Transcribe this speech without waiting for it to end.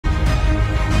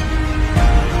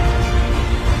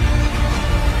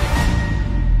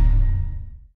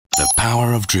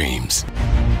power of dreams.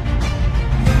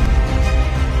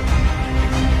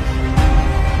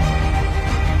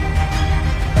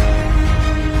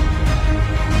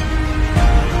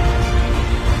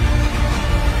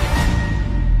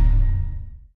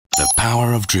 The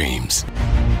power of dreams.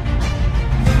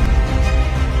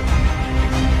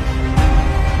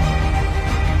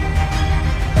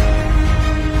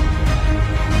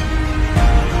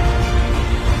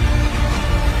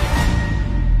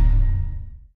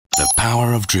 The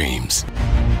power of dreams.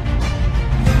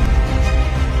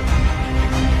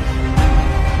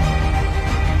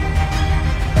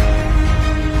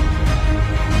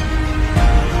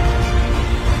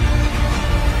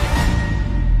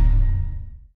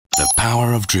 The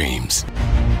power of dreams.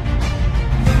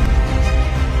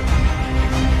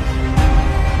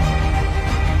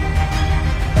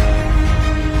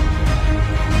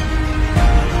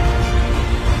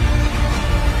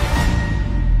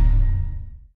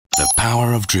 The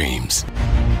power of dreams.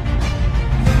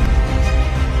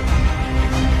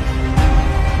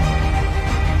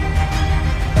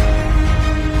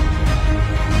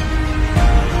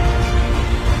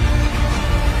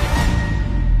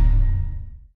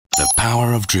 The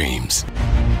power of dreams.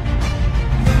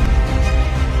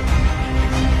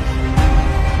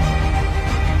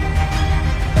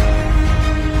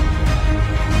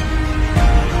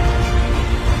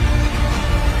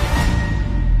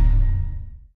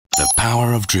 The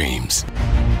power of dreams.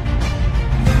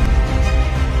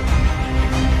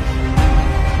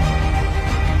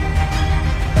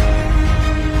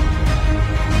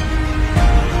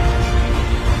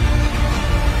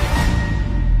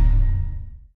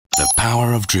 The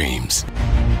power of dreams.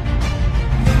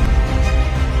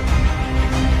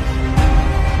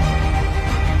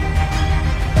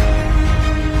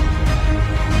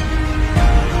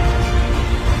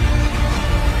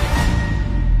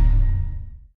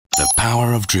 The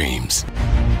power of dreams.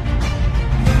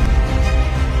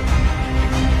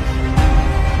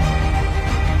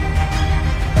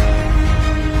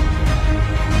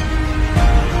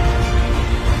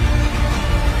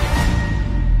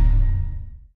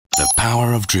 The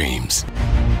power of dreams.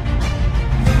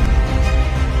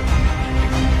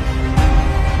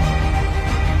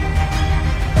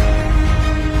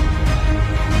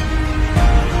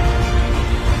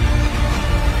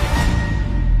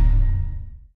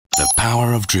 The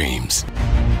power of dreams.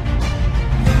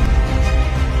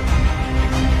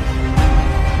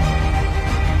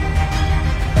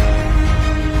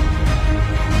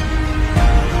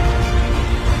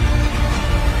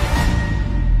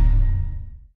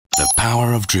 The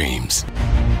power of dreams.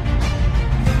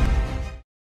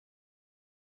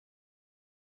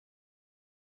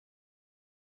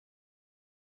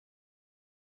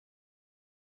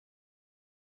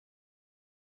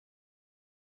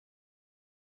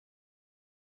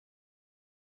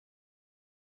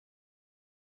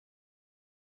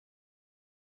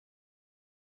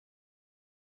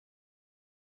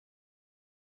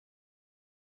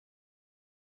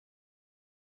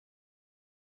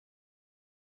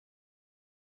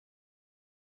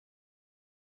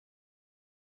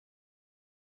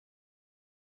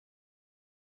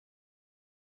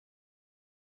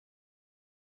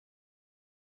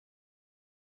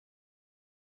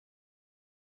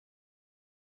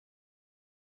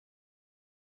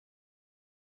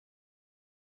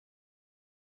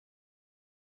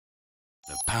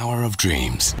 The power of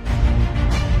dreams.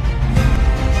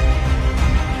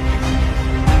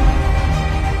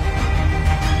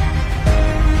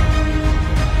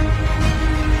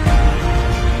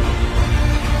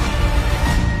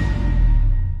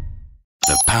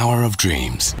 The power of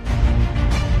dreams.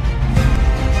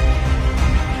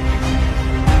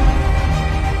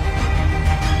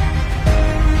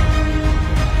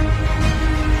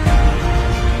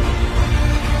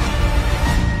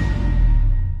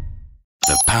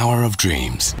 The power of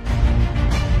dreams.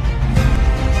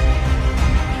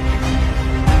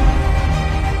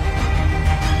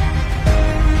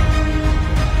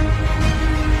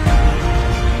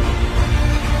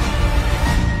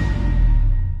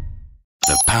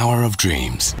 The power of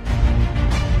dreams.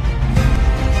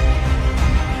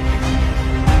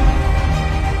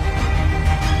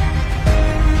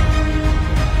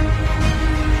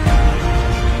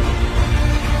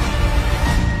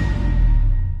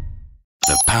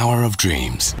 The power of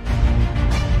dreams.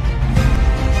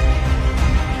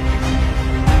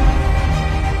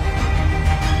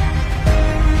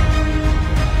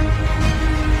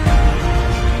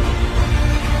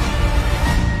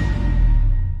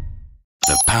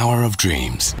 The power of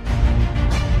dreams.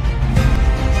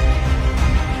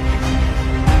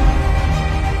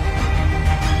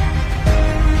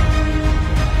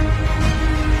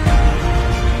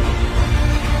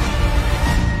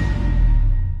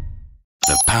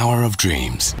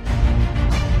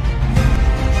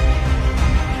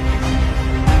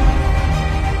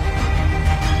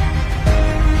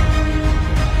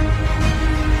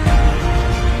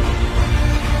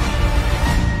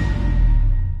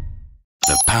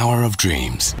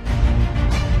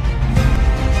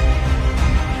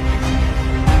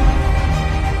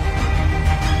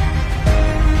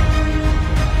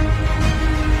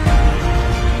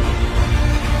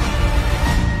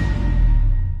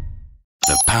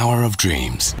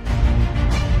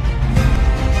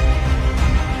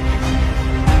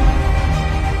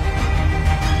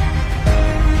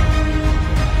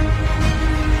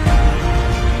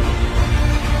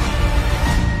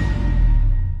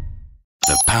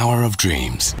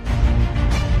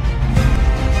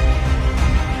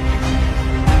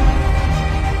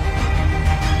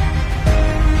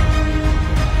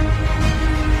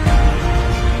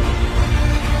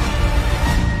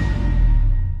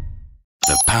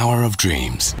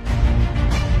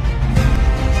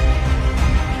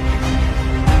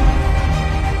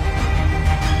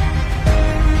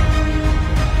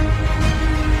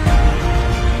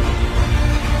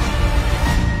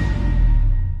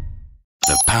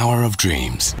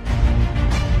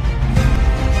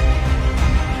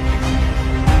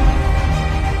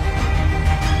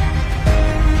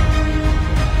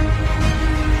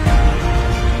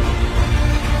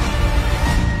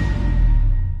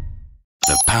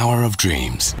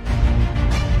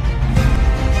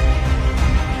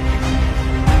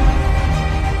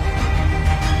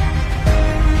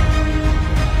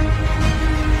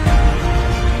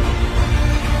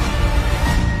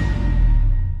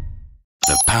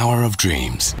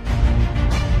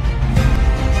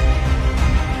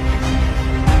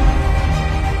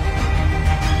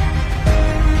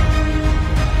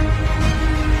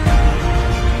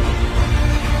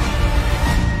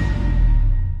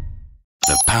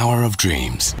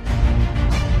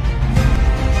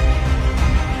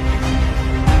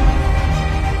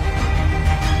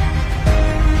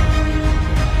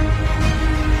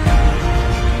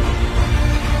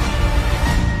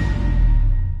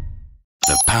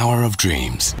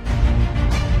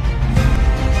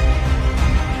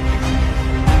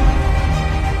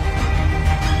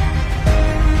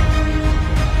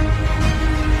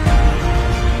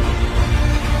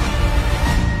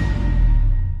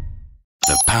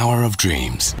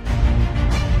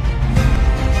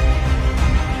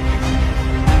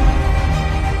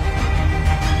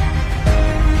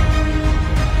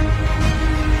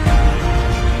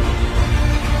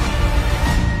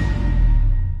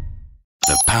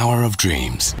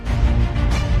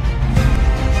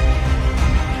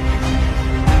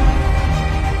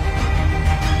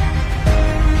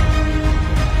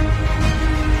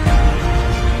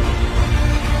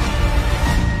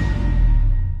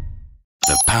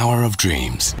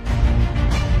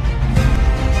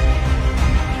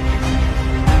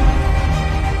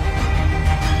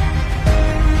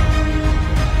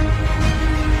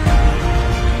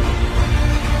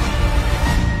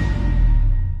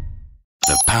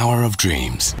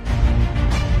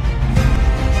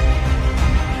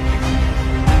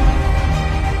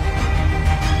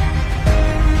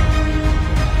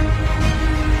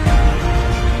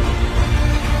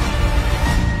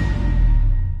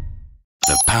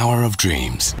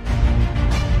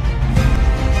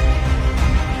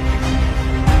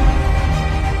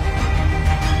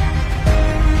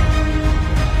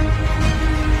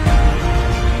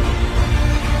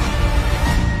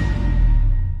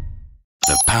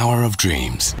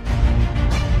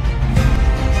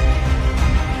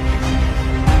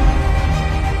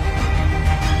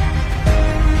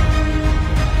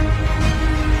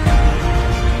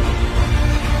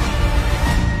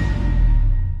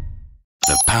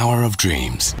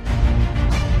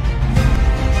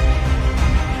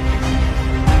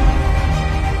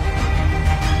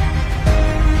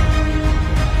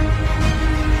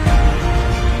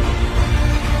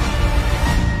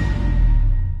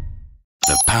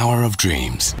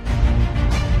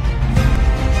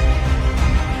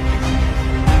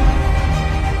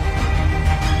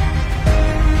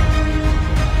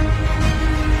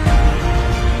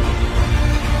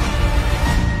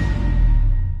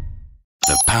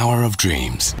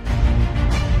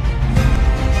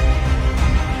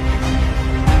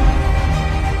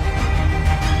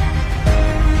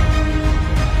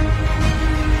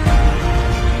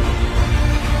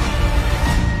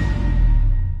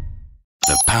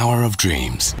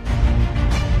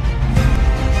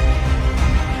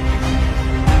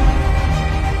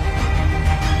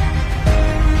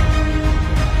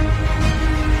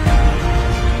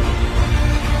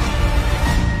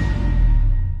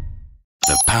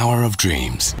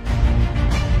 dreams.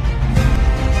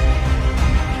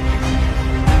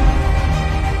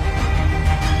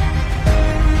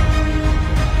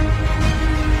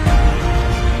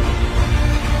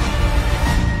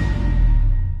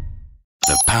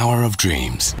 The power of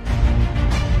dreams.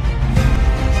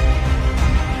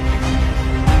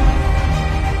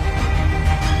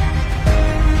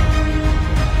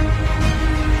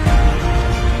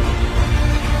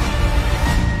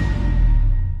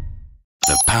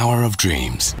 The power of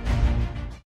dreams.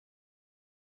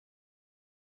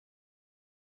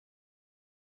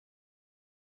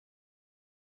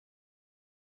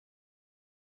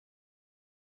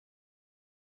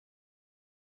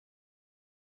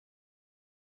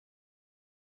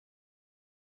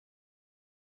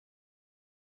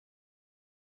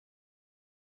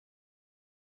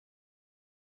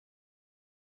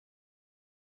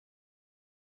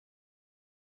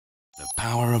 The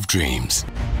power of dreams.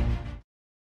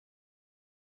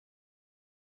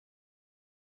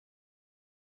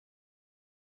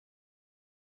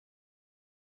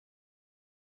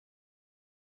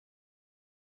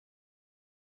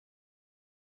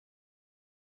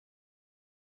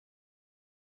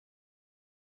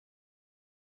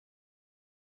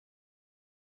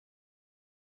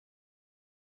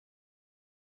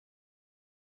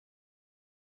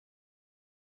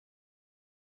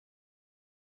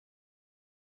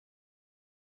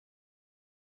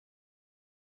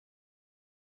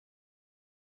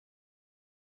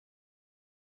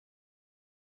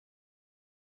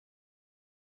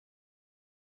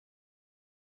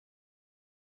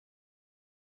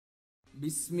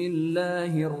 بسم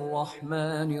الله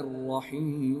الرحمن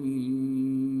الرحيم.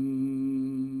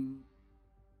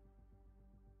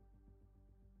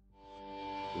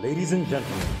 Ladies and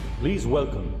gentlemen, please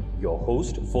welcome your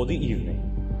host for the evening,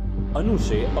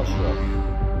 Anushe Ashraf.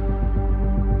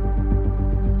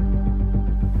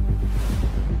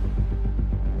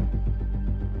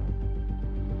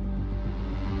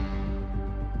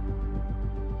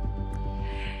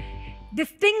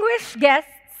 Distinguished guests,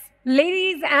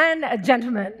 ladies and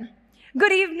gentlemen,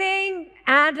 good evening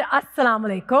and assalamu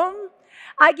alaikum.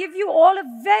 I give you all a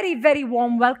very, very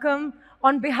warm welcome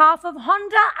on behalf of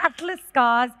Honda Atlas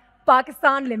Cars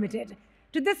Pakistan Limited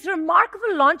to this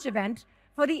remarkable launch event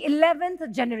for the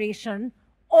 11th generation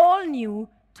all-new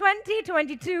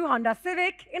 2022 Honda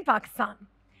Civic in Pakistan.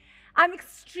 I'm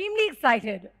extremely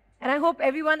excited, and I hope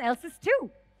everyone else is too.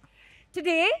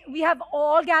 Today, we have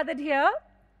all gathered here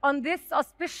on this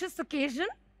auspicious occasion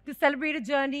to celebrate a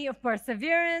journey of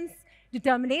perseverance,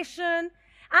 determination,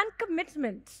 and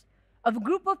commitment of a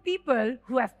group of people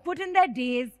who have put in their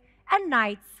days and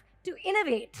nights to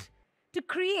innovate, to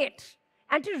create,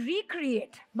 and to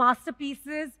recreate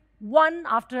masterpieces one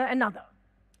after another.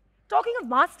 Talking of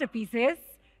masterpieces,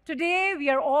 today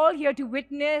we are all here to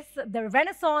witness the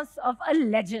renaissance of a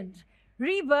legend,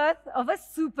 rebirth of a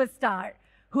superstar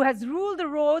who has ruled the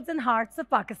roads and hearts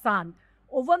of Pakistan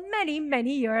over many,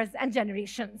 many years and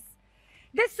generations.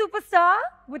 This superstar,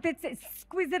 with its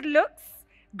exquisite looks,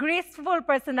 graceful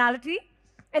personality,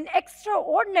 and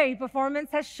extraordinary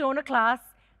performance, has shown a class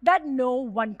that no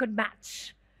one could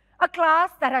match. A class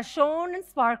that has shone and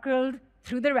sparkled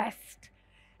through the rest.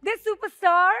 This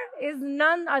superstar is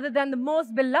none other than the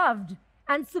most beloved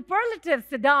and superlative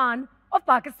sedan of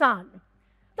Pakistan,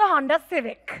 the Honda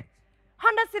Civic.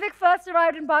 Honda Civic first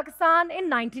arrived in Pakistan in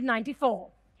 1994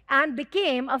 and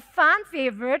became a fan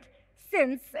favorite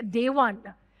since day one.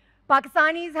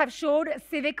 Pakistanis have showed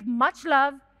Civic much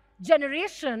love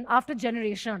generation after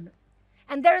generation.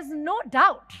 And there is no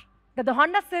doubt that the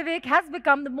Honda Civic has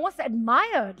become the most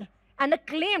admired and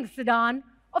acclaimed sedan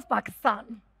of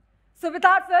Pakistan. So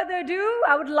without further ado,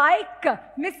 I would like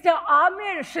Mr.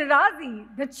 Amir Shirazi,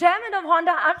 the chairman of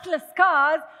Honda Atlas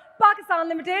Cars Pakistan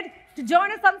Limited, to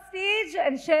join us on stage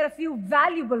and share a few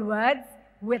valuable words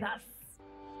with us.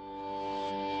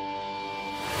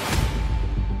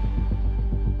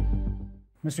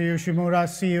 Mr. Yoshimura,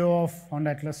 CEO of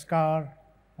Honda Atlas Car,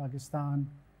 Pakistan,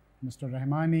 Mr.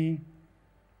 Rahmani,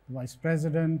 the Vice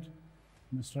President,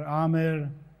 Mr. Amir,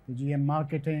 the GM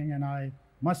Marketing, and I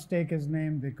must take his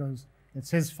name because it's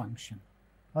his function.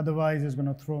 Otherwise, he's going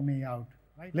to throw me out.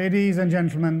 Right? Ladies and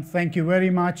gentlemen, thank you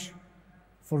very much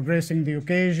for gracing the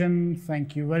occasion.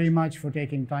 Thank you very much for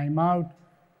taking time out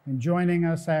and joining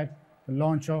us at the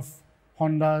launch of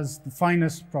Honda's the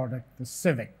finest product, the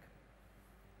Civic.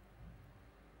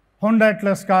 Honda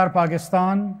Atlas Car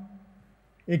Pakistan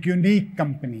एक unique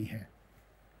company है.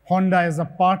 Honda as a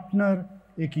partner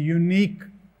एक unique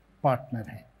partner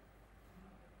है.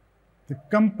 The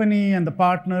company and the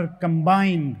partner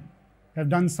combined have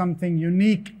done something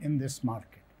unique in this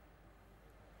market.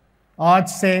 आज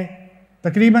से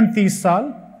तकरीबन 30 साल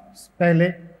पहले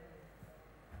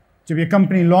जब ये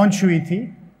कंपनी लॉन्च हुई थी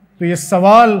तो ये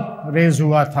सवाल रेज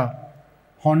हुआ था,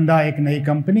 होंडा एक नई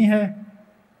कंपनी है,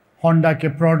 होंडा के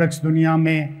प्रोडक्ट्स दुनिया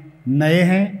में नए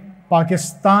हैं,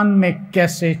 पाकिस्तान में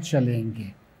कैसे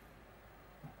चलेंगे?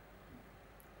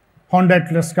 Honda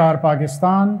Atlas Car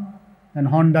Pakistan and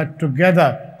Honda together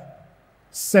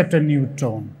set a new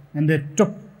tone, and they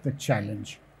took the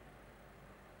challenge.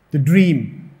 The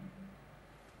dream,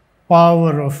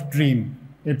 power of dream,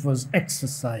 it was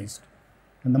exercised.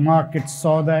 And the market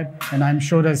saw that, and I'm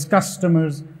sure as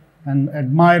customers and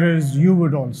admirers, you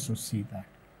would also see that.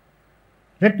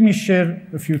 Let me share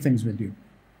a few things with you.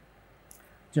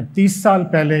 जब 30 साल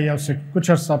पहले या उससे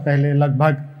कुछ अर्सा पहले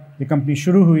लगभग ये company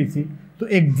शुरू हुई थी, तो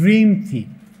एक ड्रीम थी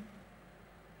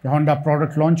कि होंडा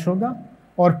प्रोडक्ट लॉन्च होगा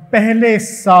और पहले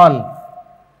साल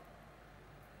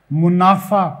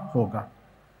मुनाफा होगा,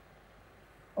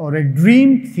 और एक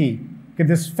ड्रीम थी कि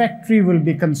this factory will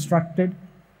be constructed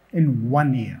in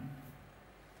 1 year.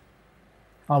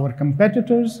 Our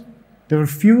competitors, there were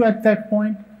few at that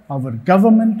point, our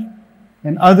government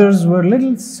and others were a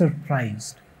little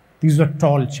surprised. These were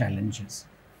tall challenges.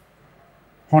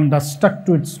 Honda stuck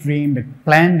to its dream, it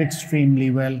planned extremely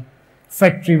well.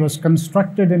 Factory was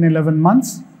constructed in 11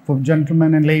 months. For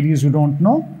gentlemen and ladies who don't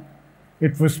know,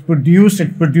 it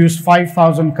produced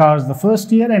 5,000 cars the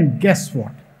first year, and guess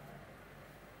what?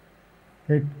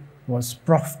 It was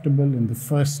profitable in the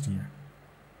first year,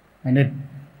 and it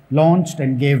launched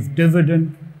and gave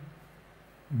dividend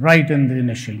right in the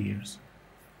initial years.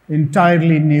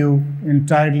 Entirely new,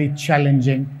 entirely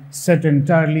challenging, set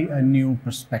entirely a new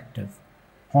perspective.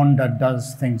 Honda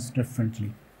does things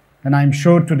differently. And I'm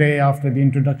sure today, after the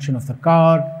introduction of the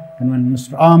car, and when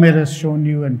Mr. Amir has shown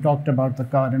you and talked about the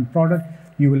car and product,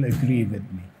 you will agree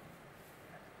with me.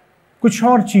 कुछ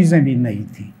और चीजें भी नई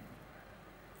थी.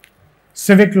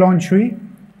 Civic launch हुई,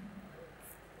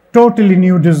 totally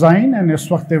new design, and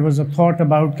इस वक्त there was a thought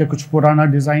about कि कुछ पुराना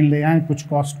design ले आएं, कुछ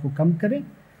cost को कम करें,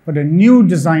 but a new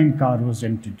design car was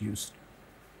introduced.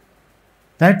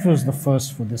 That was the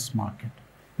first for this market.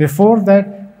 Before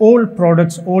that, old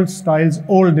products, old styles,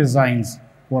 old designs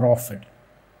were offered.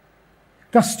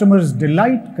 Customers'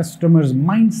 delight, customers'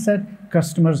 mindset,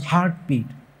 customers' heartbeat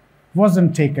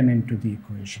wasn't taken into the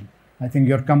equation. I think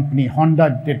your company,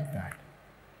 Honda, did that.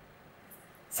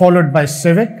 Followed by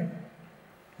Civic,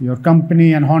 your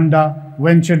company and Honda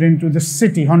ventured into the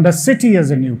City, Honda City as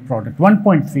a new product,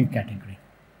 1.3 category.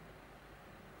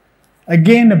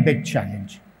 Again, a big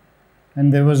challenge.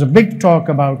 And there was a big talk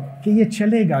about कि ये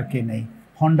चलेगा कि नहीं.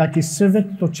 Honda की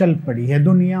Civic तो चल पड़ी है,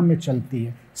 दुनिया में चलती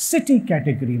है. City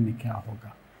category में क्या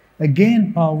होगा?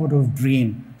 Again, power of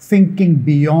dream, thinking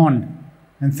beyond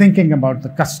and thinking about the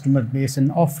customer base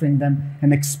and offering them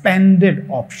an expanded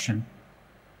option.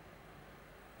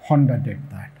 Honda did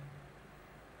that.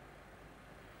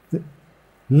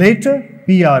 Later,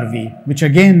 BRV, which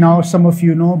again now some of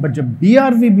you know, but जब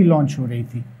BRV भी launch हो रही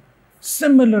थी,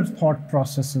 similar thought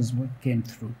processes came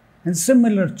through and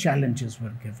similar challenges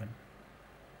were given.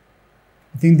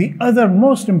 I think the other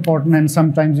most important, and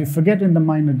sometimes we forget in the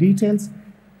minor details,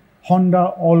 Honda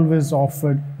always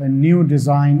offered a new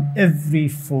design every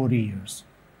 4 years.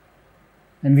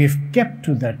 And we've kept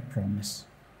to that promise.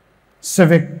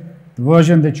 Civic, the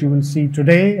version that you will see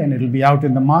today, and it'll be out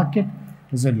in the market,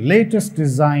 is the latest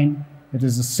design. It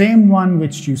is the same one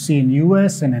which you see in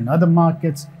US and in other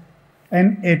markets,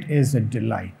 and it is a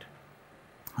delight.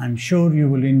 I'm sure you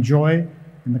will enjoy,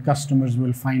 and the customers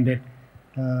will find it,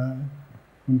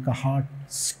 unka heart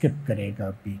skip karega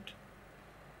a beat.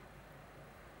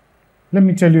 Let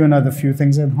me tell you another few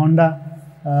things at Honda.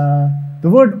 The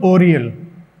word Oriole.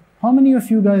 How many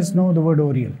of you guys know the word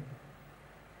Oriole?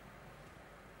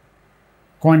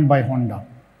 Coined by Honda.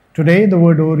 Today, the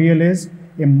word Oriole is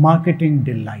a marketing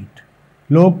delight.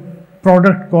 लोग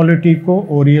product quality को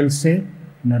Oriole से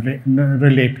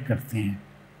relate करते हैं.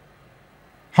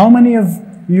 How many of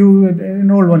you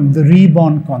know one, the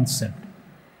reborn concept?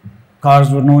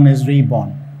 Cars were known as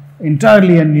reborn.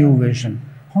 Entirely a new vision.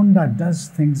 Honda does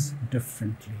things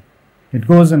differently. It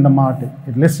goes in the market,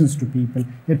 it listens to people,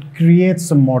 it creates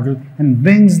a model and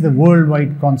brings the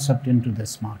worldwide concept into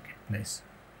this marketplace.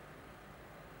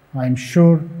 I'm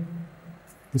sure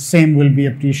the same will be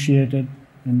appreciated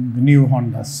in the new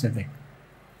Honda Civic.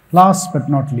 Last but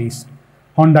not least,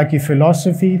 Honda की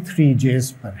philosophy 3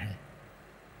 J's पर है.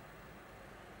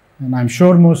 And I'm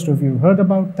sure most of you heard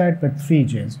about that, but 3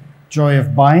 J's. Joy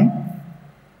of buying,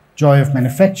 joy of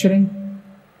manufacturing,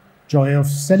 joy of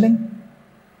selling.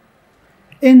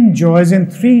 In joys, in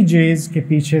 3 J's के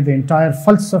पीछे the entire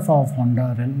falsafa of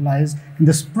Honda lies, and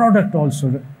this product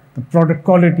also the product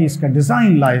quality iska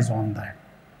design lies on that.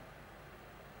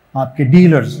 Aapke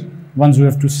dealers, ones who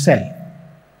have to sell,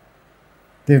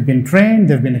 they've been trained,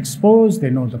 they've been exposed, they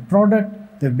know the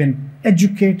product, they've been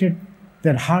educated,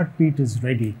 their heartbeat is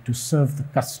ready to serve the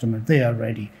customer, they are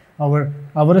ready.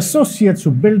 Our associates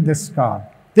who build this car,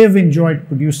 they've enjoyed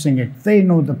producing it, they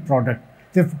know the product,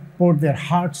 they've poured their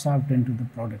hearts out into the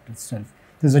product itself.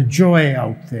 There's a joy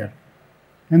out there,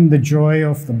 and the joy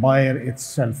of the buyer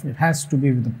itself. It has to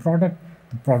be with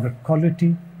the product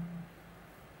quality,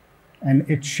 and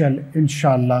it shall,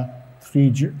 inshallah,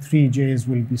 three J's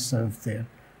will be served there.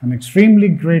 I'm extremely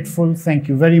grateful. Thank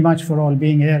you very much for all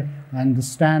being here. I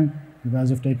understand you guys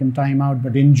have taken time out,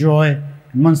 but enjoy.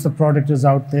 And once the product is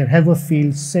out there, have a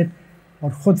feel, sit,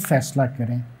 और खुद फैसला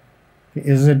करें कि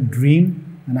is it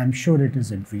dream? And I'm sure it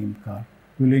is a dream car.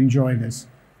 We'll enjoy this.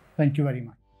 Thank you very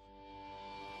much.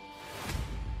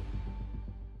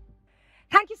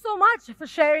 Thank you so much for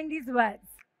sharing these words.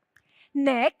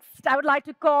 Next, I would like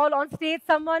to call on stage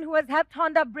someone who has helped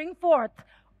Honda bring forth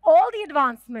all the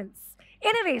advancements,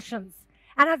 innovations,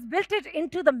 and has built it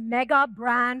into the mega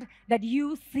brand that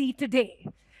you see today.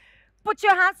 Put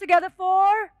your hands together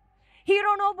for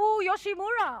Hironobu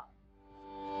Yoshimura.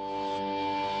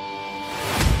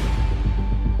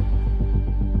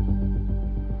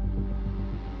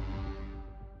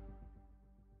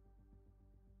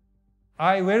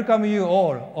 I welcome you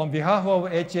all on behalf of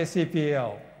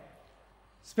HSCPL,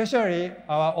 especially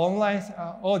our online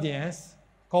audience,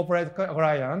 corporate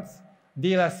clients,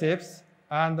 dealerships,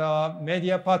 and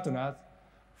media partners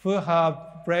who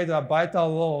have played a vital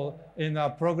role in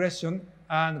our progression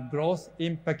and growth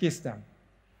in Pakistan.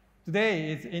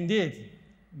 Today is indeed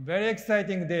a very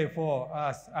exciting day for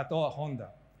us at Honda.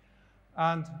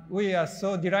 And we are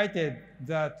so delighted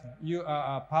that you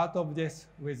are a part of this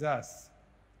with us.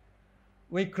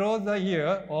 We closed the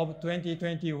year of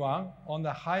 2021 on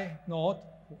a high note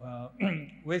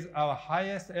with our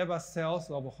highest ever sales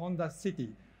of Honda City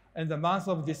in the month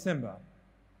of December.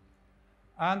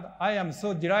 And I am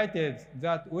so delighted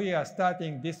that we are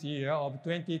starting this year of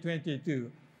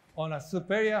 2022 on a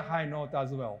superior high note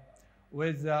as well,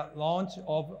 with the launch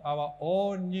of our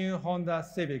all-new Honda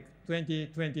Civic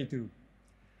 2022.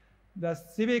 The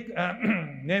Civic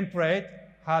nameplate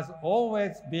has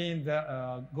always been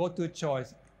the go-to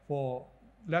choice for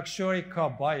luxury car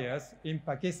buyers in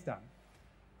Pakistan.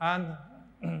 And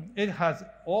it has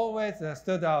always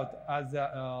stood out as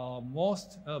the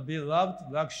most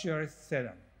beloved luxury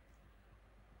sedan.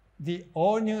 The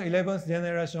all-new 11th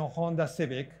generation Honda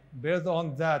Civic builds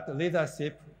on that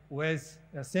leadership with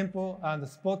a simple and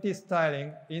sporty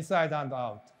styling inside and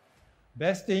out,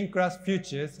 best-in-class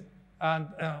features, and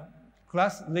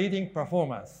class-leading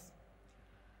performance.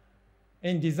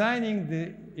 In designing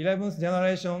the 11th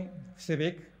generation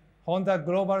Civic, Honda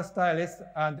global stylists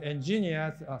and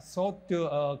engineers sought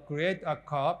to create a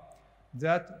car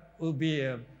that would be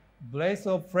a blaze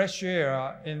of fresh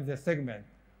air in the segment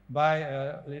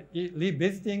by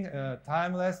revisiting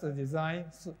timeless design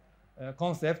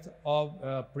concept of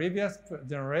previous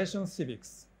generation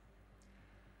Civics.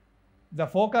 They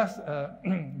focused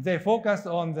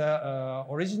on the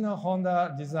original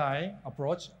Honda design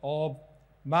approach of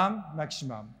MAM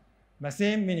maximum,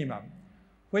 machine minimum,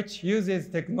 which uses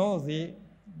technology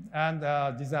and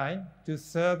design to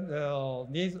serve the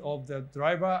needs of the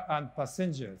driver and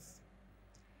passengers.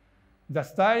 The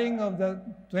styling of the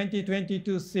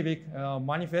 2022 Civic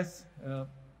manifests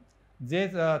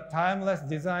this timeless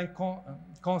design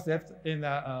concept in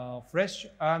a fresh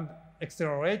and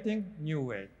accelerating new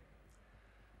way.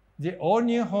 The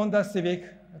all-new Honda Civic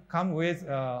comes with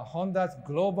Honda's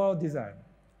global design,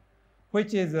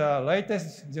 which is the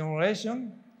latest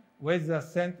generation with a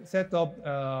set of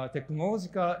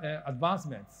technological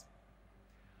advancements,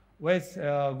 with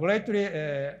greatly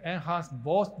enhanced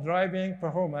both driving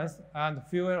performance and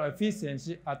fuel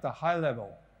efficiency at a high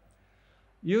level,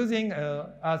 using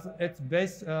as its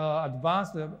base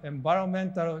advanced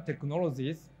environmental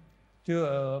technologies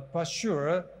to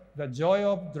pursue the joy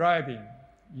of driving,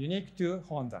 unique to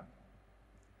Honda.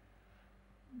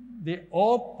 The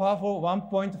all-powerful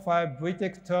 1.5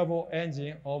 VTEC turbo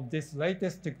engine of this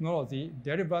latest technology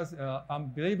delivers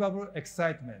unbelievable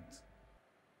excitement.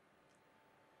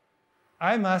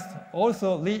 I must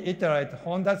also reiterate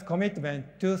Honda's commitment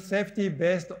to safety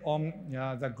based on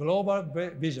the global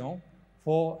vision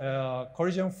for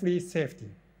collision-free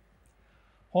safety.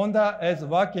 Honda is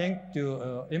working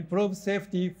to improve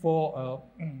safety for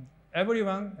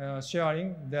everyone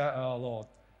sharing the road,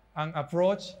 an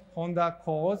approach Honda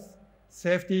calls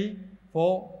safety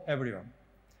for everyone.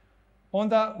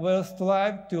 Honda will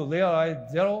strive to realize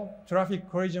zero traffic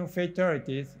collision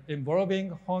fatalities involving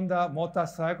Honda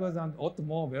motorcycles and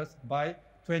automobiles by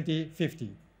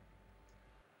 2050.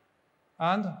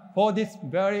 And for this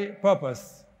very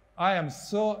purpose, I am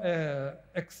so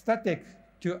ecstatic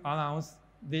to announce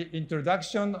the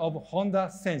introduction of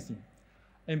Honda Sensing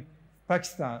in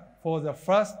Pakistan for the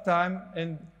first time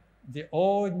in the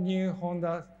all-new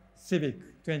Honda Civic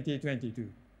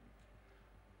 2022.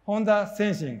 Honda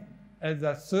Sensing is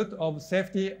a suite of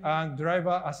safety and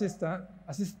driver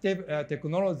assistive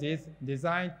technologies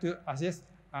designed to assist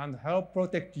and help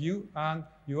protect you and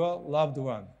your loved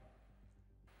one.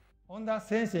 Honda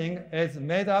Sensing is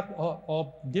made up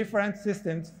of different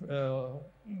systems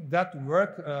that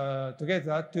work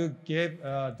together to give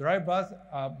drivers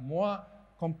a more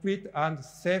complete and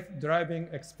safe driving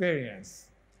experience.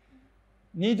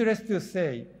 Needless to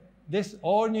say, this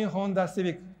all-new Honda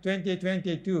Civic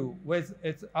 2022, with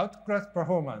its outclass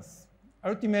performance,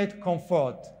 ultimate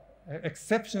comfort,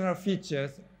 exceptional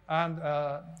features, and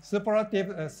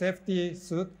superlative safety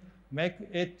suite, make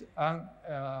it an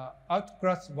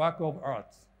outclass work of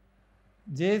art.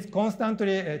 These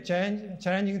constantly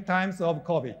challenging times of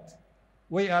COVID,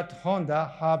 we at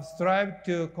Honda have strived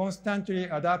to constantly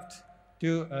adapt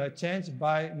to change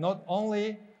by not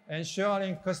only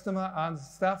ensuring customer and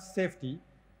staff safety,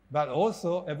 but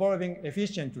also evolving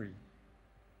efficiently.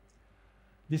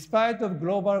 Despite the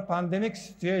global pandemic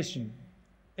situation,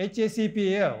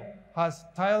 HACPL has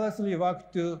tirelessly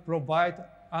worked to provide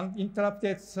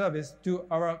uninterrupted service to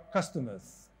our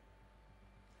customers.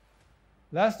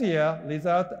 Last year,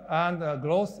 result and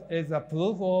growth is a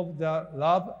proof of the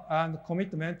love and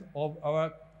commitment of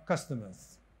our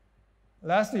customers.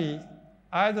 Lastly,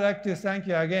 I'd like to thank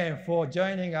you again for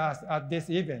joining us at this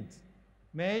event.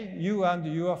 May you and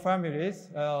your families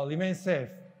remain safe,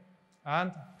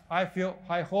 and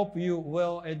I hope you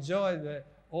will enjoy the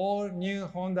all-new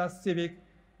Honda Civic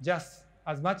just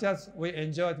as much as we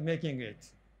enjoyed making it.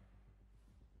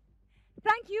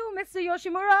 Thank you, Mr.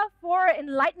 Yoshimura, for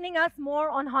enlightening us more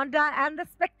on Honda and the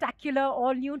spectacular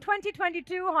all-new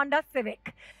 2022 Honda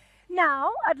Civic.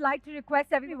 Now, I'd like to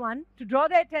request everyone to draw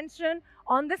their attention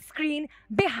on the screen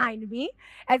behind me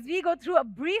as we go through a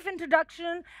brief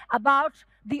introduction about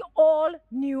the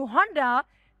all-new Honda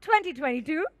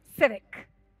 2022 Civic.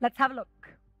 Let's have a look.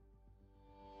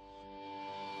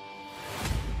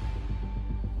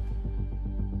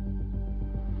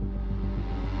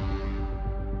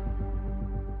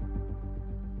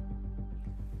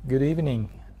 Good evening.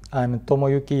 I'm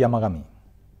Tomoyuki Yamagami,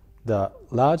 the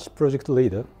large project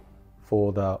leader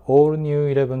for the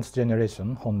all-new 11th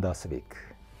generation Honda Civic.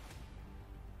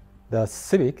 The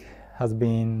Civic has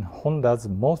been Honda's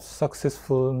most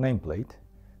successful nameplate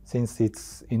since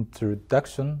its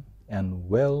introduction and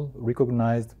well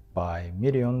recognized by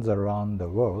millions around the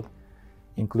world,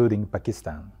 including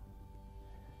Pakistan.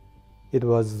 It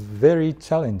was very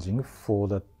challenging for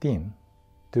the team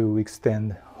to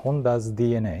extend Honda's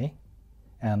DNA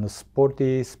and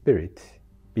sporty spirit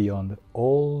beyond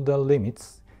all the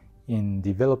limits in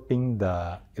developing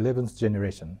the 11th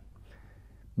generation,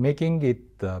 making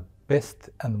it the best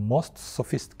and most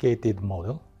sophisticated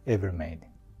model ever made.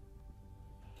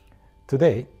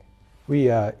 Today, we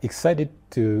are excited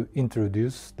to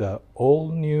introduce the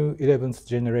all-new 11th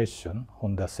generation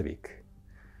Honda Civic.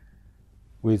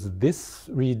 With this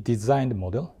redesigned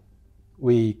model,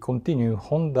 we continue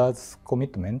Honda's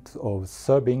commitment of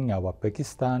serving our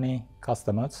Pakistani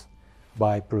customers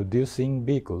by producing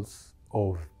vehicles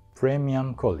of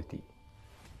premium quality.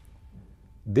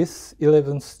 This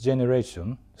 11th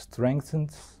generation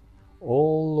strengthens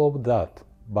all of that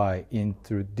by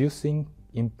introducing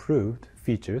improved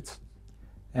features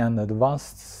and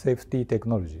advanced safety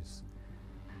technologies,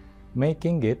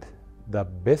 making it the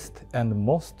best and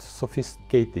most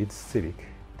sophisticated Civic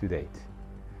to date,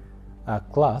 a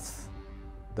class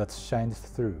that shines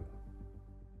through.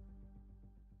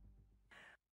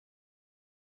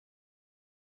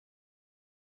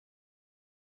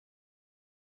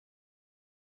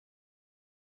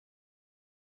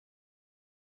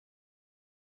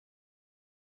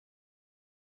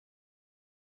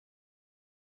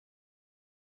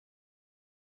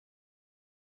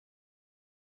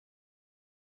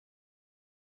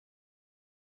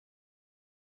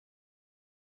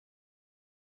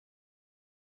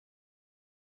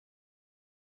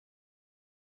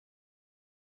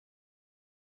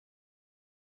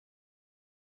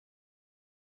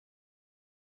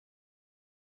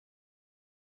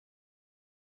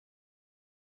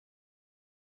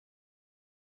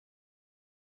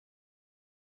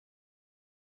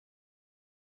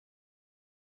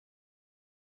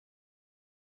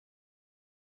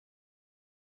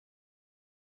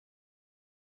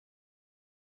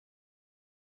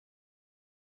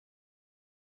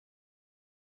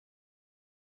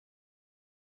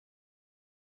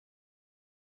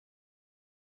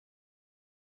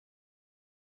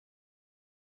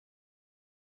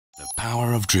 The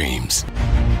power of dreams.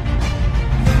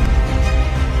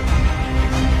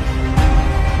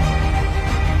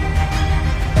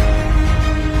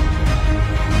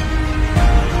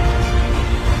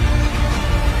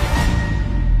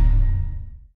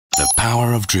 The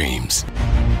power of dreams.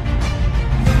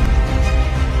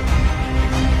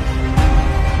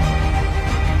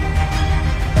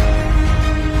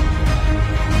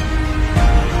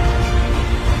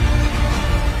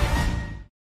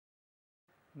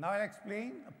 Now I'll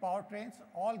explain powertrains.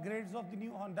 All grades of the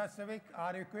new Honda Civic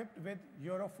are equipped with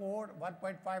Euro 4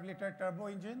 1.5-liter turbo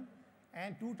engine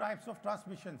and two types of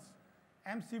transmissions,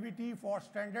 MCVT for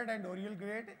standard and Oriole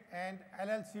grade and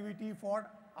LLCVT for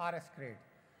RS grade.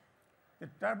 The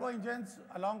turbo engines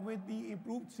along with the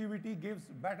improved CVT gives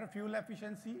better fuel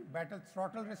efficiency, better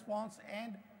throttle response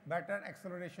and better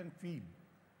acceleration feel.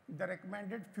 The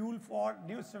recommended fuel for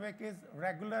new Civic is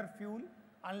regular fuel,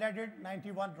 unleaded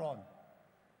 91 RON.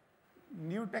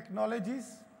 New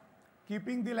technologies.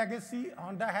 Keeping the legacy,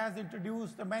 Honda has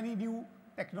introduced many new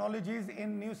technologies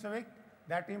in new Civic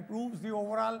that improves the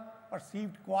overall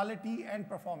perceived quality and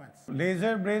performance.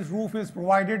 Laser brace roof is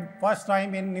provided first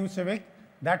time in new Civic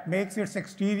that makes its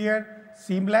exterior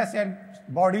seamless and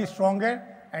body stronger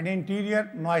and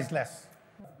interior noiseless.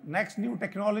 Next new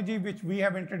technology which we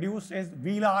have introduced is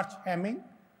wheel arch hemming.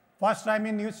 First time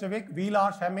in new Civic, wheel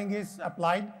arch hemming is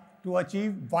applied to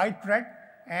achieve wide tread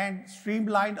and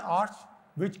streamlined arch,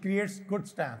 which creates good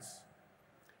stance.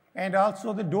 And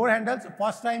also the door handles,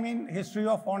 first time in history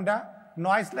of Honda,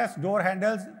 noiseless door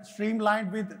handles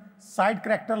streamlined with side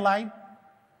character line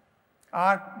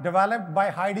are developed by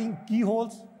hiding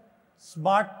keyholes,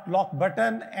 smart lock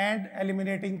button, and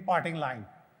eliminating parting line.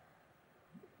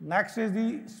 Next is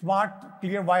the smart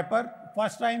clear wiper.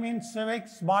 First time in Civic,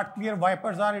 smart clear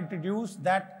wipers are introduced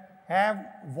that have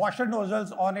washer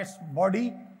nozzles on its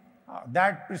body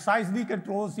that precisely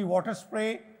controls the water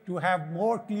spray to have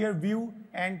more clear view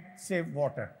and save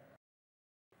water.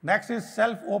 Next is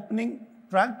self-opening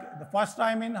trunk. The first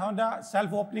time in Honda,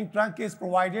 self-opening trunk is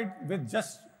provided with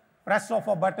just press of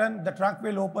a button, the trunk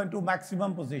will open to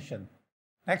maximum position.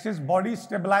 Next is body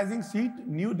stabilizing seat.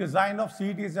 New design of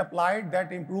seat is applied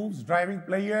that improves driving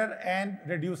pleasure and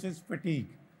reduces fatigue.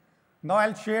 Now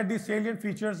I'll share the salient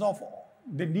features of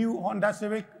the new Honda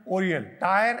Civic Oriole.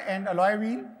 Tire and alloy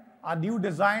wheel. A new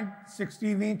designed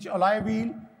 16-inch alloy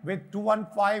wheel with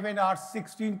 215 and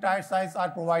R16 tire size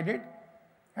are provided.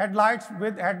 Headlights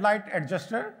with headlight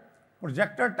adjuster.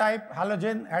 Projector type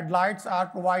halogen headlights are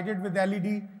provided with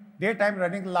LED daytime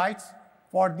running lights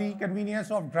for the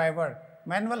convenience of driver.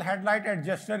 Manual headlight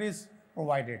adjuster is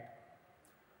provided.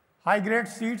 High-grade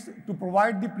seats to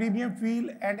provide the premium feel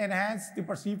and enhance the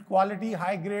perceived quality.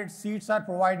 High-grade seats are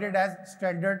provided as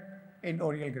standard in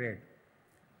Oriole grade.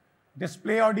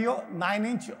 Display audio,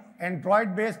 9-inch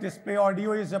Android-based display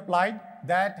audio is applied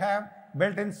that have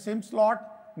built-in SIM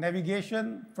slot,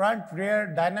 navigation, front,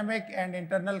 rear, dynamic and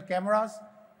internal cameras,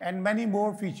 and many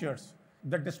more features.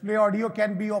 The display audio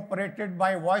can be operated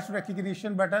by voice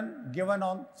recognition button given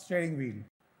on steering wheel.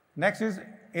 Next is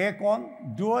air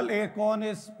con. Dual air con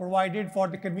is provided for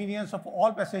the convenience of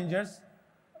all passengers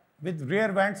with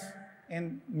rear vents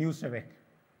in new Civic.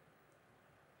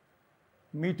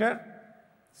 Meter.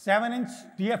 7-inch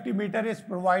TFT meter is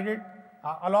provided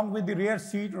along with the rear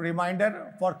seat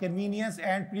reminder for convenience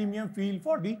and premium feel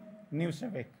for the new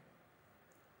Civic.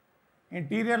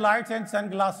 Interior lights and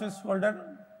sunglasses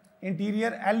holder.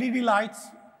 Interior LED lights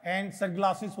and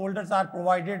sunglasses holders are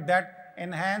provided that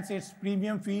enhance its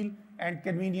premium feel and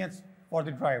convenience for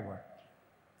the driver.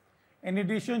 In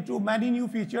addition to many new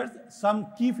features, some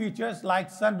key features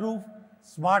like sunroof,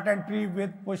 smart entry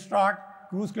with push start,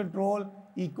 cruise control,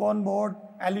 Econ mode,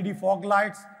 LED fog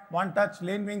lights, one-touch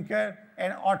lane winker,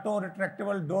 and auto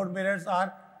retractable door mirrors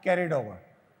are carried over.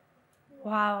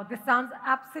 Wow, this sounds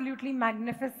absolutely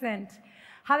magnificent.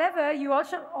 However, you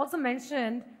also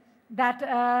mentioned that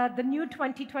the new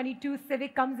 2022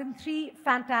 Civic comes in 3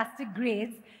 fantastic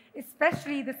grades,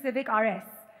 especially the Civic RS.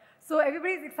 So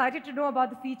everybody's excited to know about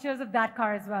the features of that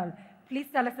car as well. Please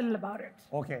tell us a little about it.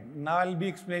 Okay, now I'll be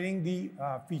explaining the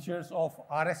features of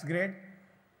RS grade.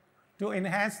 To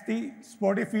enhance the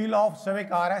sporty feel of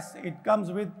Civic RS, it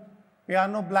comes with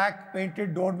piano black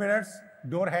painted door mirrors,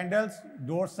 door handles,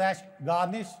 door sash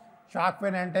garnish, shark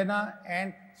fin antenna,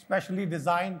 and specially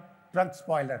designed trunk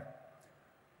spoiler.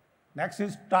 Next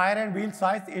is tire and wheel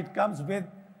size. It comes with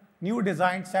new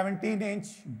designed 17-inch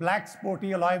black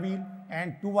sporty alloy wheel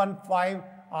and 215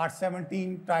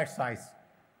 R17 tire size.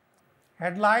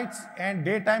 Headlights and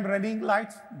daytime running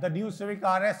lights. The new Civic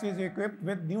RS is equipped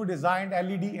with new designed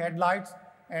LED headlights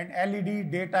and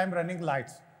LED daytime running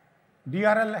lights.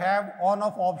 DRL have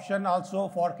on-off option also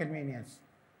for convenience.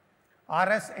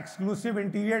 RS exclusive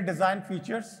interior design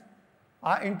features.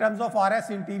 In terms of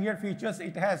RS interior features,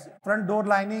 it has front door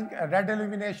lining, red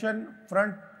illumination,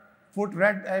 front foot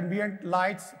red ambient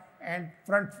lights, and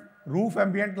front roof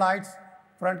ambient lights,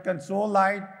 front console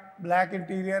light, black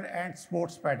interior, and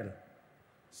sports pedal.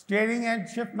 Steering and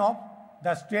shift knob.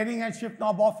 The steering and shift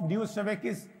knob of new Civic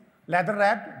is leather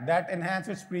wrapped that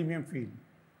enhances premium feel.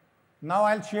 Now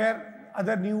I'll share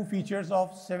other new features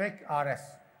of Civic RS.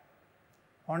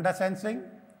 Honda Sensing.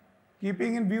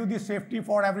 Keeping in view the safety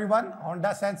for everyone,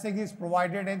 Honda Sensing is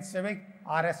provided in Civic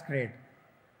RS grade.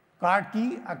 Card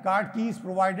key. A card key is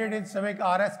provided in Civic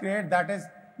RS grade that is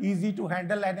easy to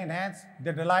handle and enhance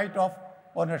the delight of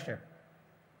ownership.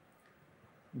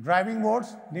 Driving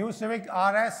modes. New Civic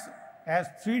RS has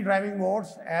 3 driving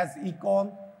modes as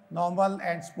Econ, Normal,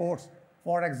 and Sports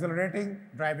for exhilarating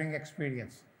driving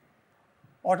experience.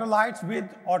 Auto lights with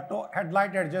auto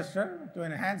headlight adjuster to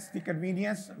enhance the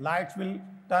convenience. Lights will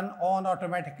turn on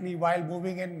automatically while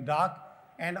moving in dark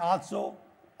and also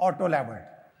auto leveled.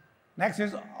 Next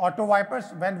is auto wipers.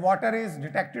 When water is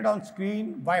detected on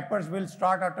screen, wipers will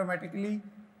start automatically.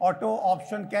 Auto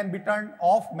option can be turned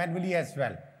off manually as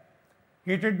well.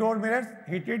 Heated door mirrors.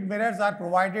 Heated mirrors are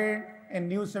provided in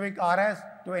new Civic RS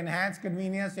to enhance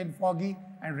convenience in foggy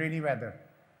and rainy weather.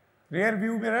 Rear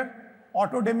view mirror.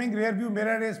 Auto dimming rear view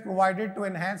mirror is provided to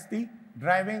enhance the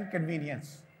driving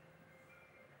convenience.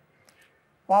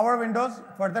 Power windows.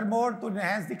 Furthermore, to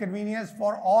enhance the convenience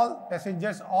for all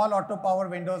passengers, all auto power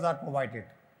windows are provided.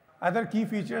 Other key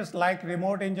features like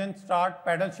remote engine start,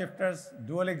 pedal shifters,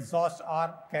 dual exhaust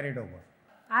are carried over.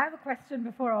 I have a question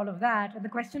before all of that. And the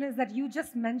question is that you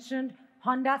just mentioned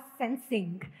Honda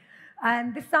Sensing.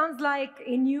 And this sounds like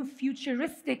a new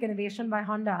futuristic innovation by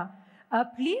Honda.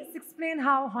 Please explain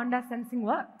how Honda Sensing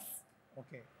works.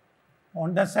 Okay.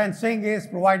 Honda Sensing is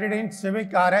provided in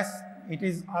Civic RS. It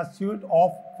is a suite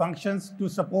of functions to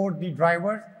support the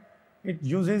driver. It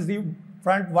uses the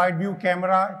front wide view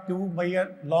camera to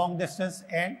measure long distance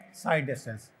and side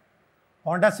distance.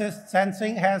 Honda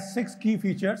Sensing has 6 key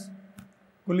features: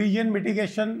 collision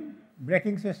mitigation,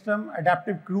 braking system,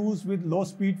 adaptive cruise with low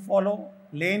speed follow,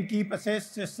 lane keep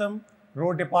assist system,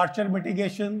 road departure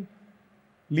mitigation,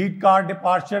 lead car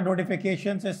departure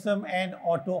notification system, and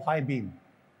auto high beam.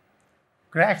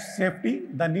 Crash safety.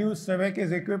 The new Civic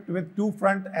is equipped with 2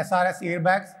 front SRS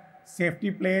airbags, safety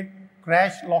plate,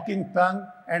 crash locking tongue,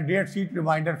 and rear seat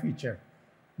reminder feature.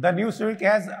 The new Civic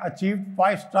has achieved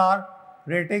 5-star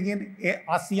rating in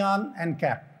ASEAN and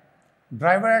CAP.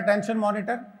 Driver attention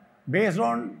monitor. Based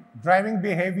on driving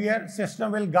behavior,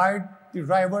 system will guide the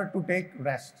driver to take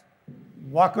rest.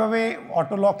 Walkaway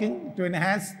auto locking. To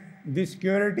enhance the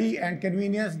security and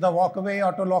convenience, the walkaway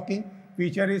auto locking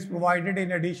feature is provided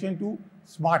in addition to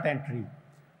smart entry.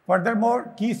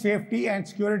 Furthermore, key safety and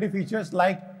security features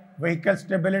like vehicle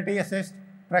stability assist,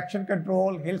 traction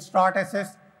control, hill start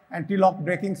assist, anti-lock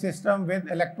braking system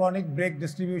with electronic brake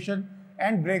distribution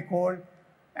and brake hold,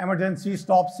 emergency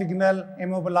stop signal,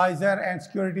 immobilizer, and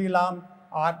security alarm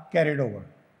are carried over.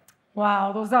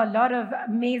 Wow, those are a lot of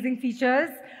amazing features.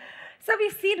 So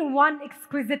we've seen one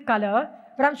exquisite color,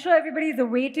 but I'm sure everybody is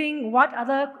awaiting what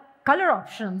other color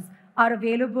options are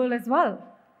available as well.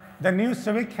 The new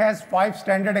Civic has 5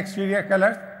 standard exterior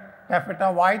colors: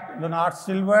 taffeta white, lunar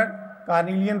silver,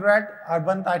 carnelian red,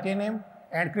 urban titanium,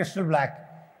 and crystal black.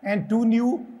 And 2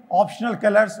 new optional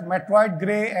colors, metroid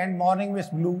gray and morning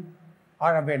mist blue,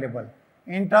 are available.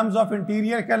 In terms of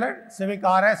interior color, Civic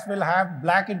RS will have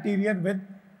black interior with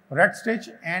red stitch,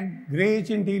 and grayish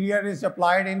interior is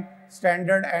applied in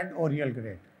standard and Oriole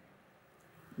grade.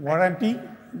 Warranty.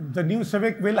 The new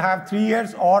Civic will have 3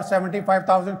 years or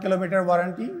 75,000 kilometer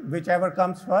warranty, whichever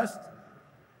comes first.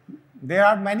 There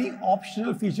are many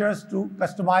optional features to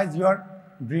customize your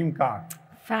dream car.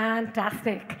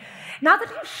 Fantastic. Now that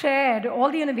you've shared all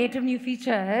the innovative new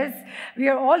features, we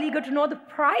are all eager to know the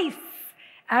price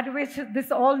at which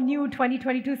this all-new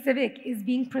 2022 Civic is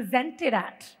being presented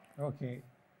at. Okay.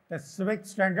 The Civic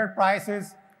standard price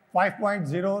is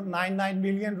 5.099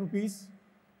 million rupees.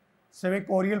 Civic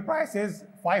Oriole price is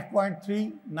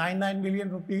 5.399 million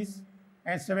rupees,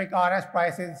 and Civic RS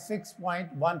price is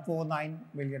 6.149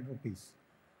 million rupees.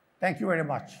 Thank you very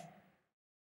much.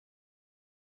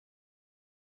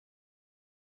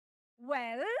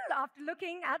 Well, after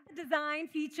looking at the design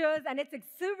features and its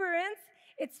exuberance,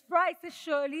 its price is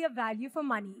surely a value for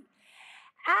money.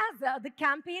 As the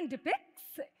campaign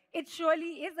depicts, it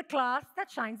surely is a class that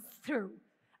shines through,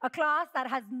 a class that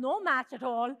has no match at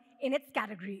all in its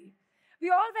category. We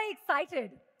are all very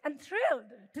excited and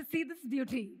thrilled to see this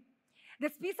beauty.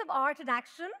 This piece of art in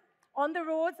action on the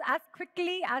roads as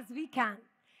quickly as we can.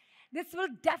 This will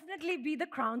definitely be the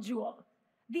crown jewel,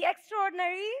 the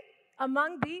extraordinary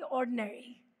among the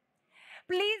ordinary.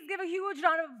 Please give a huge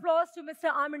round of applause to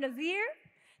Mr. Amir Nazir.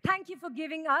 Thank you for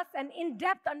giving us an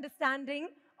in-depth understanding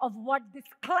of what this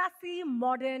classy,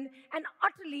 modern, and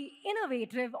utterly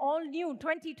innovative all-new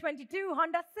 2022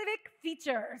 Honda Civic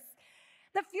features.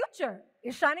 The future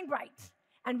is shining bright,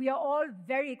 and we are all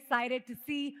very excited to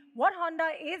see what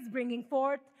Honda is bringing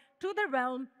forth to the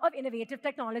realm of innovative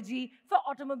technology for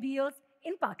automobiles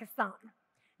in Pakistan.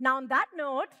 Now, on that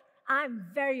note, I'm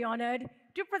very honored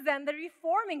to present the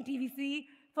reforming TVC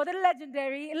for the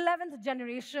legendary 11th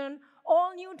generation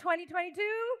all-new 2022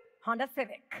 Honda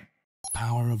Civic.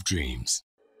 Power of dreams.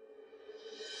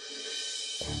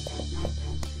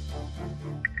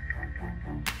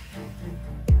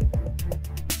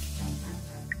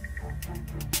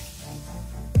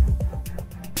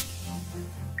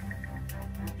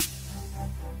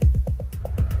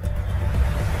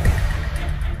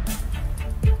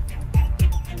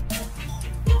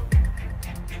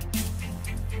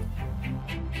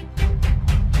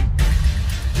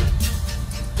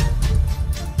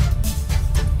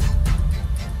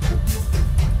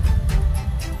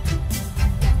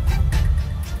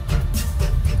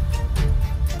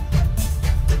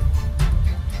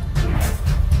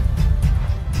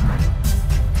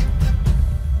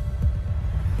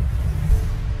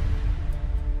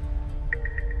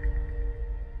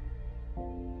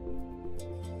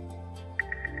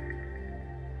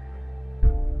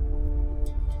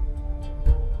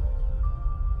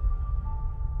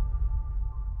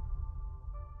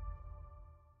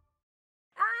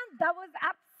 That was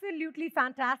absolutely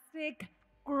fantastic.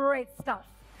 Great stuff.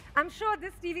 I'm sure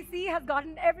this TVC has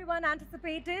gotten everyone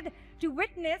anticipated to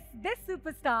witness this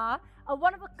superstar, a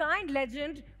one-of-a-kind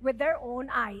legend with their own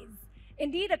eyes.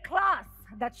 Indeed, a class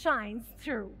that shines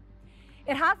through.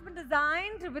 It has been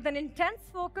designed with an intense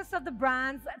focus of the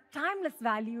brand's timeless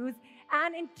values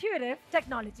and intuitive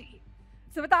technology.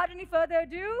 So without any further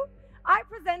ado, I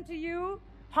present to you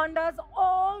Honda's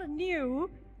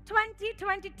all-new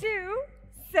 2022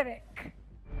 Civic.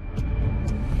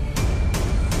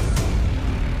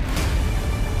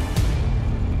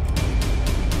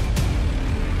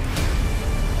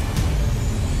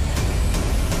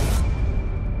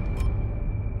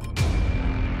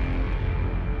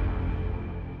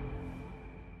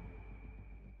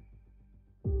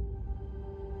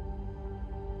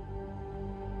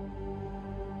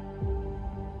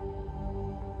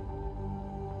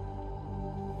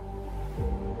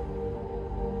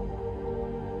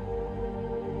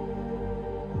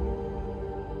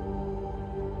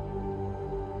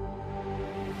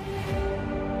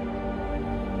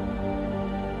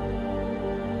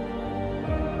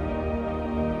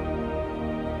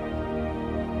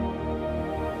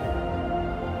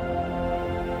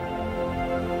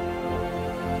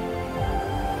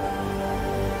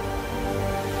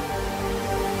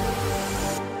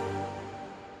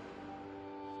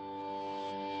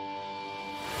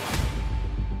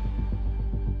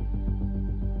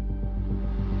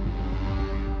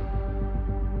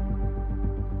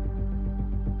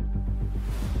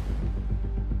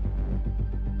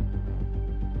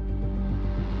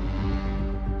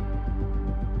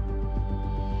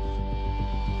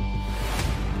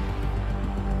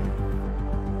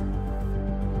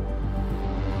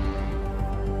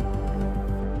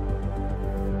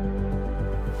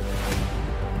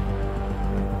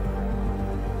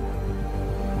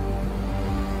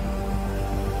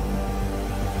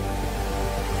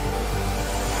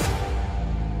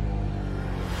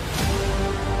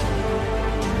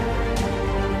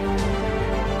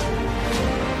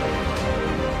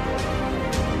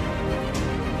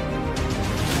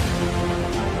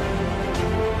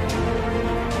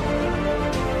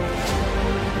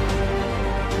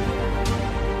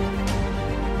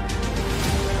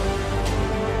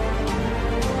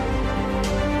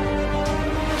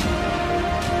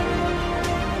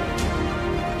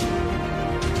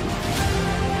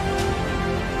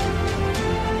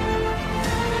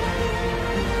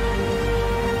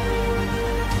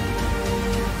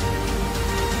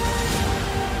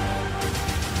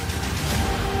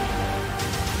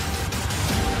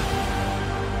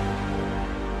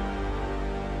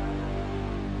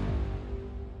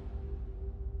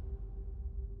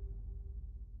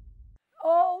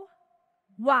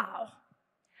 Wow.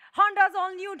 Honda's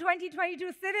all-new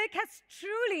 2022 Civic has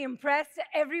truly impressed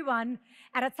everyone,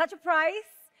 and at such a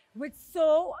price, with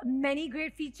so many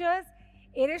great features,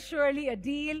 it is surely a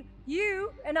deal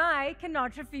you and I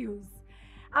cannot refuse.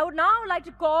 I would now like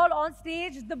to call on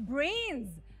stage the brains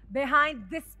behind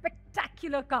this spectacular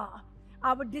spectacular car.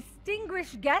 Our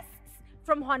distinguished guests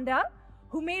from Honda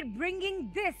who made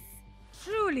bringing this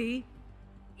truly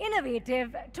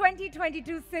innovative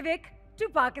 2022 Civic to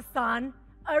Pakistan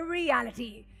a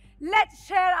reality. Let's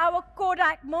share our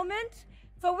Kodak moment,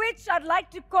 for which I'd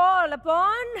like to call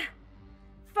upon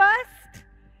first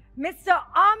Mr.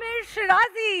 Amir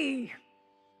Shirazi.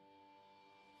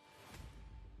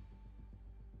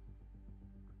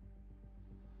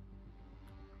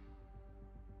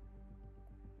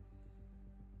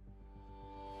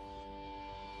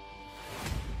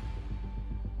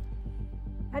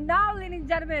 And now, ladies and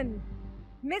gentlemen,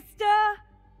 Mr.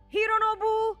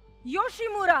 Hironobu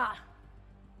Yoshimura.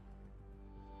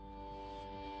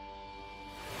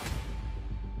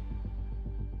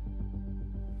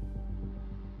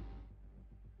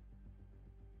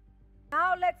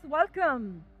 Now let's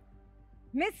welcome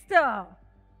Mr.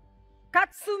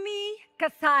 Katsumi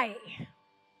Kasai.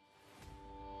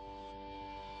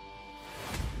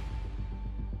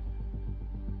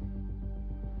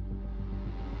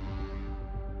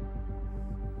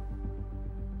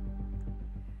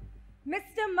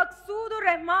 Mr. Maqsoodur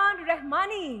Rahman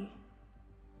Rahmani.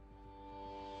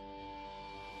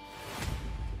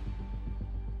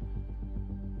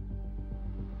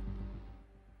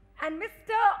 And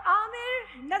Mr.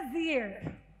 Amir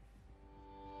Nazir.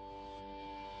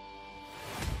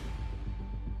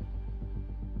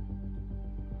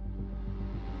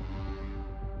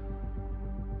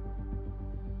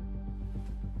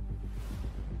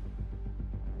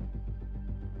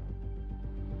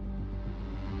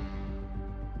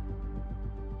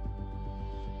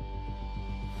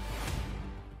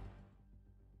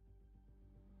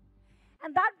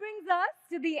 And that brings us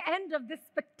to the end of this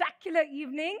spectacular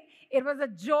evening. It was a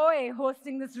joy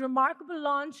hosting this remarkable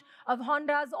launch of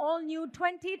Honda's all-new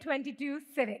 2022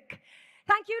 Civic.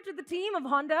 Thank you to the team of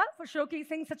Honda for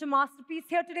showcasing such a masterpiece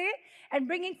here today and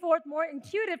bringing forth more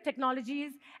intuitive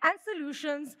technologies and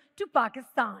solutions to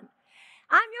Pakistan.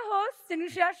 I'm your host,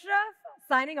 Anusha Ashraf,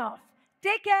 signing off.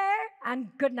 Take care and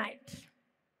good night.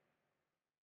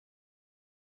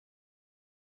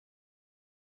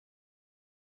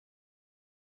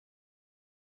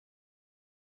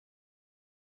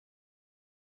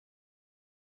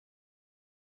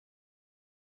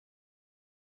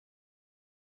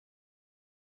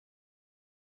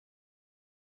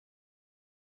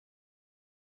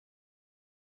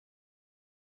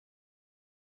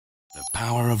 The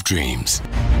power of dreams.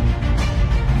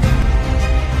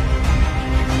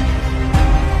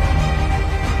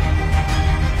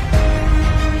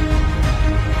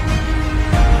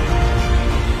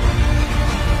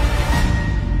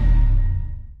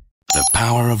 The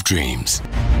power of dreams.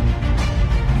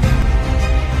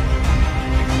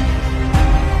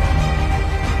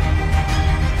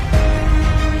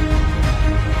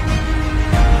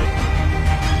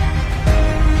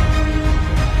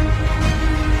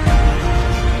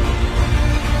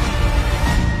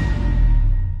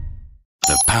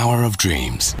 The power of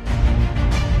dreams.